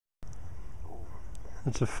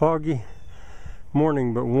It's a foggy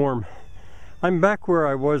morning, but warm. I'm back where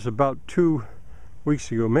I was about 2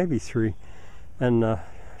 weeks ago, maybe 3, and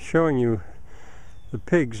showing you the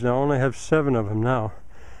pigs. Now I only have 7 of them now.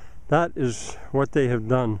 That is what they have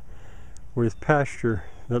done with pasture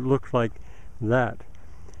that looks like that.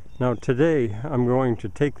 Now today I'm going to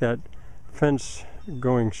take that fence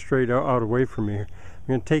going straight out away from me. I'm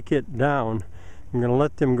going to take it down. I'm going to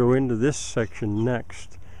let them go into this section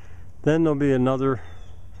next. Then there'll be another,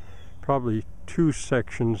 probably 2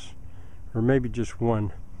 sections, or maybe just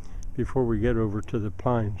 1, before we get over to the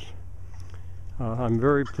pines. I'm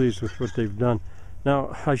very pleased with what they've done.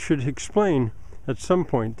 Now, I should explain at some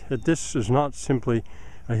point that this is not simply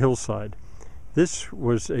a hillside. This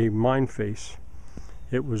was a mine face.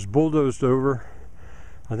 It was bulldozed over.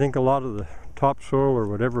 I think a lot of the topsoil or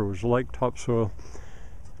whatever was like topsoil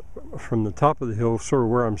from the top of the hill, sort of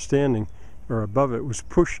where I'm standing, or above it, was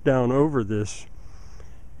pushed down over this,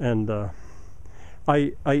 and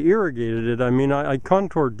I irrigated it. I mean, I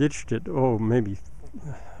contour ditched it, maybe,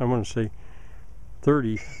 I want to say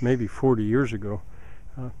 30, maybe 40 years ago.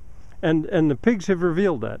 And the pigs have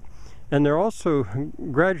revealed that. And they're also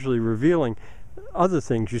gradually revealing other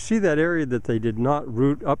things. You see that area that they did not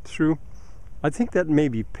root up through? I think that may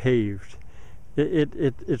be paved.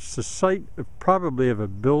 It's the site probably of a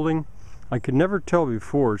building. I could never tell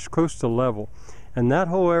before. It's close to level. And that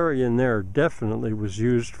whole area in there definitely was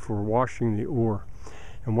used for washing the ore.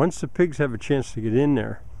 And once the pigs have a chance to get in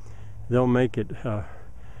there, they'll make it,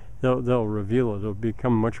 they'll reveal it. It'll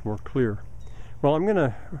become much more clear. Well,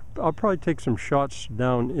 I'll probably take some shots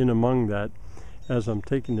down in among that as I'm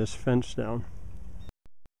taking this fence down.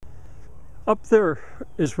 Up there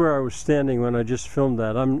is where I was standing when I just filmed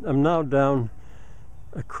that. I'm now down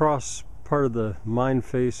across part of the mine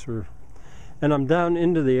face, and I'm down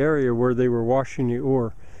into the area where they were washing the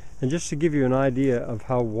ore. And just to give you an idea of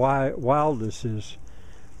how wild this is,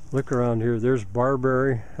 look around here. There's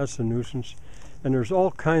barberry, that's a nuisance, and there's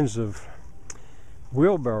all kinds of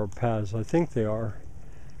wheelbarrow paths, I think they are,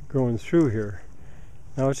 going through here.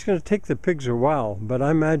 Now it's going to take the pigs a while, but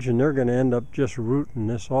I imagine they're going to end up just rooting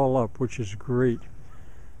this all up, which is great.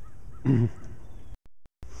 I'm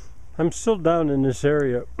still down in this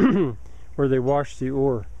area where they wash the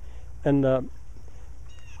ore, and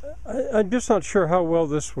I'm just not sure how well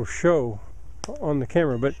this will show on the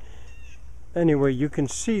camera, but anyway, you can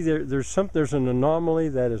see there's an anomaly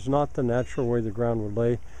that is not the natural way the ground would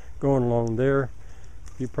lay going along there.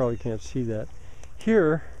 You probably can't see that.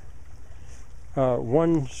 Here,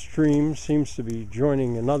 one stream seems to be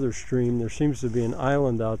joining another stream. There seems to be an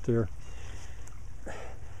island out there,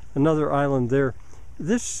 another island there.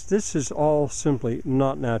 This is all simply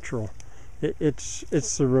not natural.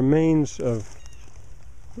 It's the remains of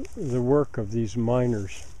the work of these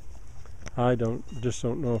miners. I just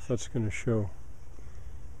don't know if that's going to show.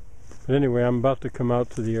 But anyway, I'm about to come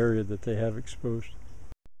out to the area that they have exposed.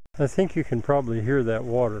 I think you can probably hear that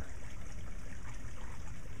water.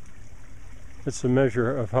 It's a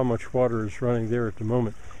measure of how much water is running there at the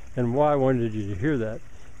moment. And why I wanted you to hear that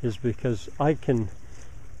is because I can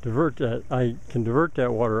divert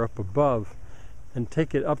that water up above and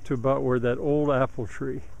take it up to about where that old apple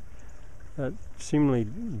tree, that seemingly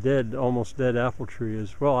dead, almost dead apple tree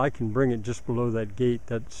is. Well, I can bring it just below that gate,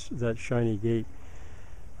 that shiny gate,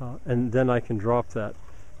 and then I can drop that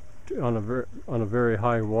on a very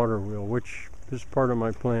high water wheel, which is part of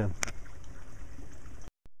my plan.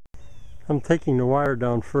 I'm taking the wire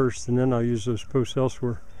down first, and then I'll use those posts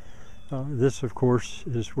elsewhere. This, of course,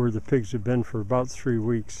 is where the pigs have been for about 3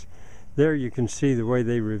 weeks. There you can see the way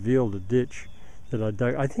they revealed a ditch that I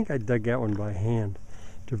dug. I think I dug that one by hand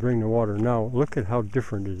to bring the water. Now look at how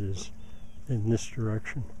different it is in this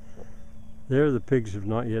direction. There the pigs have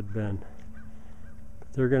not yet been.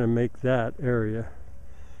 They're going to make that area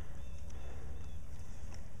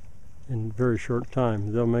in a very short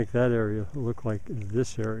time. They'll make that area look like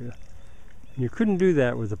this area. And you couldn't do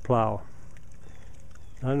that with a plow.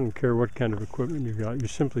 I don't care what kind of equipment you got. You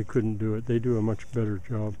simply couldn't do it. They do a much better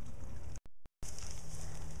job.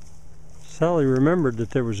 Sally remembered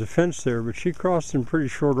that there was a fence there, but she crossed in pretty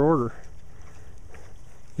short order.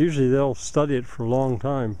 Usually they'll study it for a long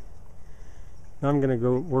time. Now I'm going to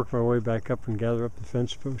go work my way back up and gather up the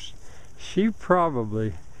fence posts. She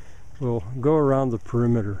probably will go around the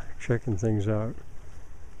perimeter checking things out.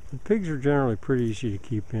 The pigs are generally pretty easy to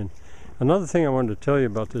keep in. Another thing I wanted to tell you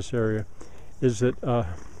about this area is that,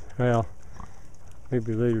 well,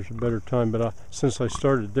 maybe later's a better time, but since I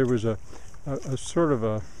started, there was a sort of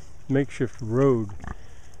a makeshift road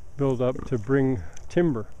built up to bring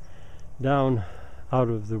timber down out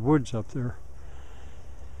of the woods up there.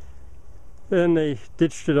 Then they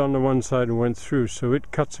ditched it on the one side and went through, so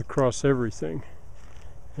it cuts across everything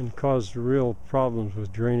and caused real problems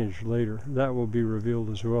with drainage later. That will be revealed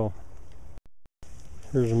as well.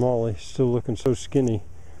 Here's Molly, still looking so skinny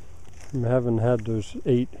from having had those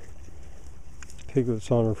 8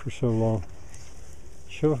 piglets on her for so long.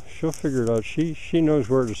 She'll figure it out. She knows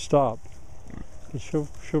where to stop. But she'll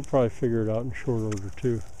probably figure it out in short order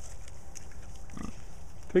too.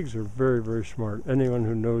 Pigs are very, very smart. Anyone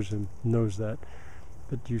who knows them knows that.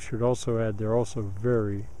 But you should also add they're also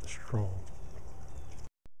very strong.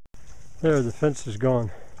 There, the fence is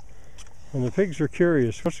gone. And the pigs are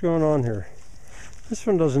curious. What's going on here? This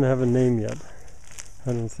one doesn't have a name yet,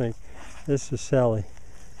 I don't think. This is Sally.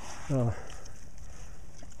 Or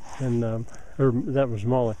that was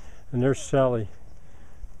Molly. And there's Sally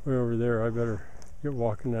way over there. I better get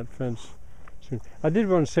walking that fence soon. I did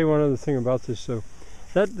want to say one other thing about this though.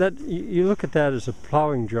 That you look at that as a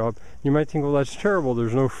plowing job. You might think, well, that's terrible.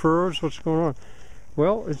 There's no furrows. What's going on?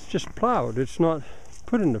 Well, it's just plowed. It's not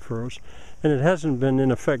put into furrows. And it hasn't been,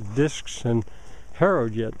 in effect, discs and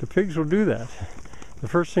harrowed yet. The pigs will do that. The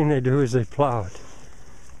first thing they do is they plow it.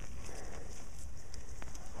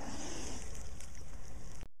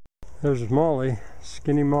 There's Molly,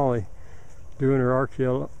 skinny Molly, doing her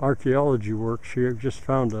archaeology work. She just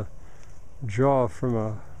found a jaw from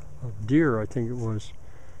a deer, I think it was,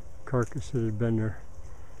 carcass that had been there.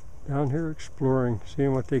 Down here exploring,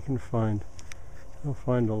 seeing what they can find. They'll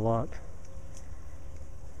find a lot.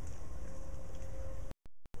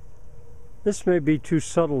 This may be too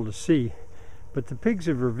subtle to see, but the pigs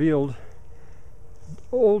have revealed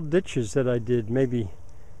old ditches that I did maybe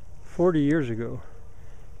 40 years ago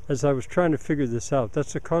as I was trying to figure this out.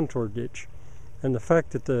 That's a contour ditch, and the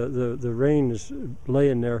fact that the rain is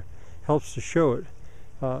laying there helps to show it.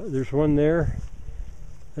 There's one there,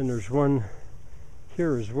 and there's one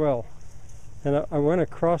here as well. And I went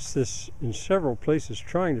across this in several places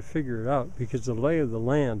trying to figure it out because the lay of the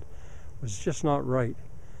land was just not right.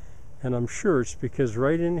 And I'm sure it's because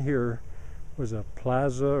right in here was a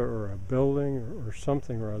plaza or a building or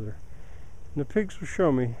something or other. And the pigs will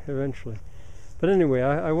show me eventually. But anyway,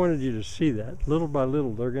 I wanted you to see that. Little by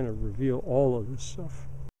little, they're going to reveal all of this stuff.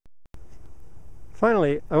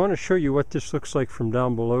 Finally, I want to show you what this looks like from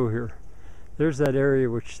down below here. There's that area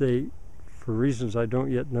which they, for reasons I don't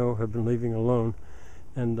yet know, have been leaving alone.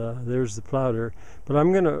 And there's the plowed area. But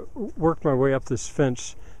I'm going to work my way up this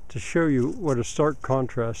fence to show you what a stark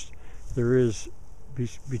contrast there is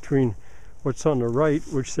between what's on the right,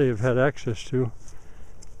 which they have had access to,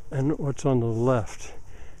 and what's on the left.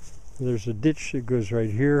 There's a ditch that goes right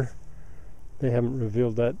here. They haven't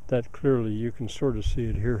revealed that clearly. You can sort of see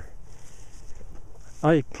it here.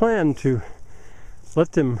 I plan to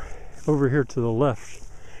let them over here to the left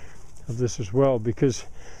of this as well, because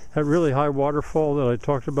that really high waterfall that I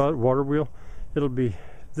talked about, water wheel, it'll be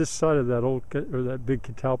this side of that big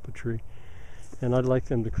catalpa tree. And I'd like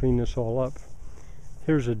them to clean this all up.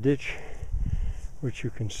 Here's a ditch which you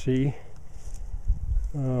can see.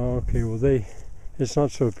 Okay, well it's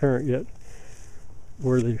not so apparent yet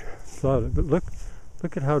where they plowed it, but look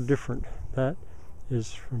at how different that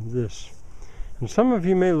is from this. And some of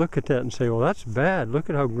you may look at that and say, well, that's bad. Look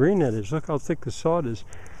at how green that is. Look how thick the sod is.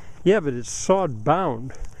 Yeah, but it's sod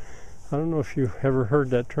bound. I don't know if you ever heard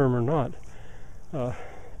that term or not.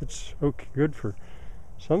 It's okay, good for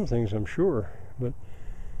some things, I'm sure, but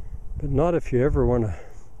not if you ever want to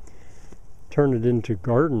turn it into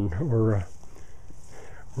garden or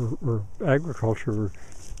agriculture or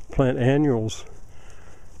plant annuals.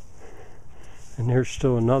 And here's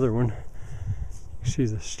still another one. You see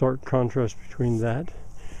the stark contrast between that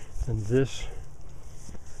and this.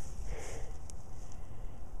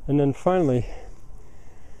 And then finally,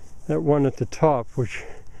 that one at the top, which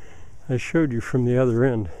I showed you from the other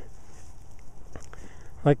end.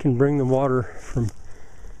 I can bring the water from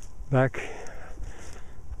back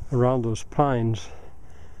around those pines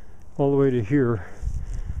all the way to here,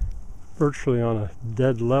 virtually on a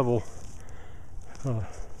dead level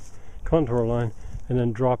contour line, and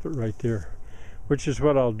then drop it right there, which is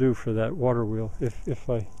what I'll do for that water wheel if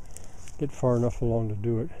I get far enough along to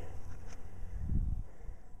do it.